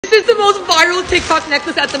This is the most viral TikTok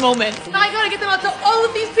necklace at the moment. Now I gotta get them out to all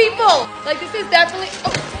of these people. Like, this is definitely,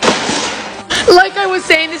 like I was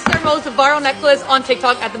saying, this is our most viral necklace on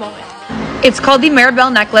TikTok at the moment. It's called the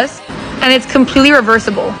Maribel necklace, and it's completely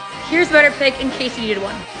reversible. Here's a better pick in case you needed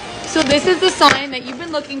one. So this is the sign that you've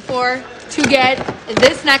been looking for to get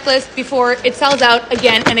this necklace before it sells out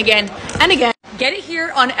again and again and again. Get it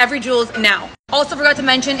here on Every Jewels now. Also forgot to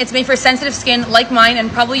mention, it's made for sensitive skin like mine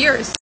and probably yours.